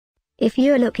If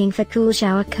you're looking for cool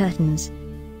shower curtains,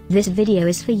 this video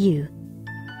is for you.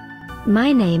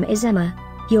 My name is Emma,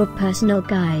 your personal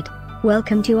guide.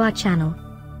 Welcome to our channel.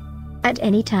 At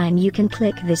any time you can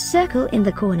click this circle in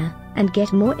the corner, and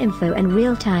get more info and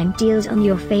real-time deals on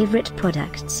your favorite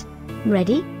products.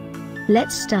 Ready?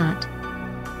 Let's start.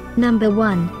 Number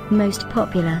 1, Most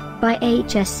Popular, by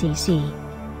HSCC.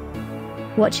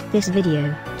 Watch this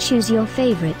video, choose your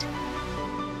favorite.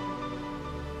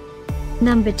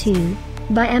 Number 2,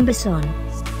 by Ambesonne.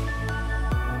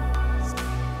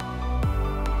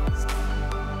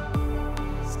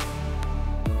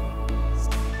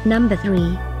 Number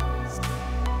 3.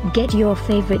 Get your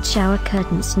favorite shower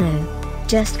curtains now.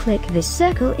 Just click this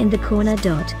circle in the corner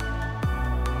dot.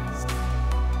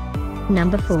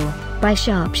 Number 4, by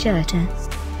Sharpshooter.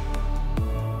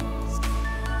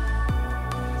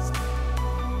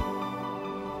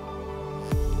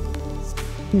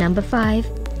 Number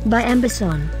 5, by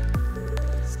Ambesonne.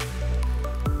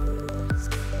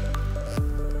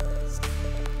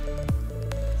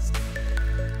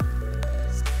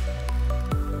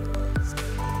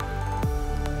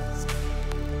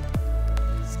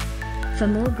 For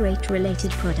more great related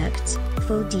products,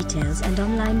 full details and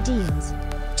online deals,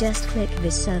 just click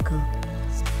this circle.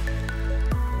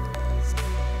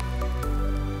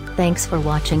 Thanks for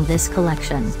watching this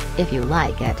collection. If you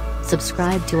like it,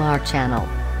 subscribe to our channel.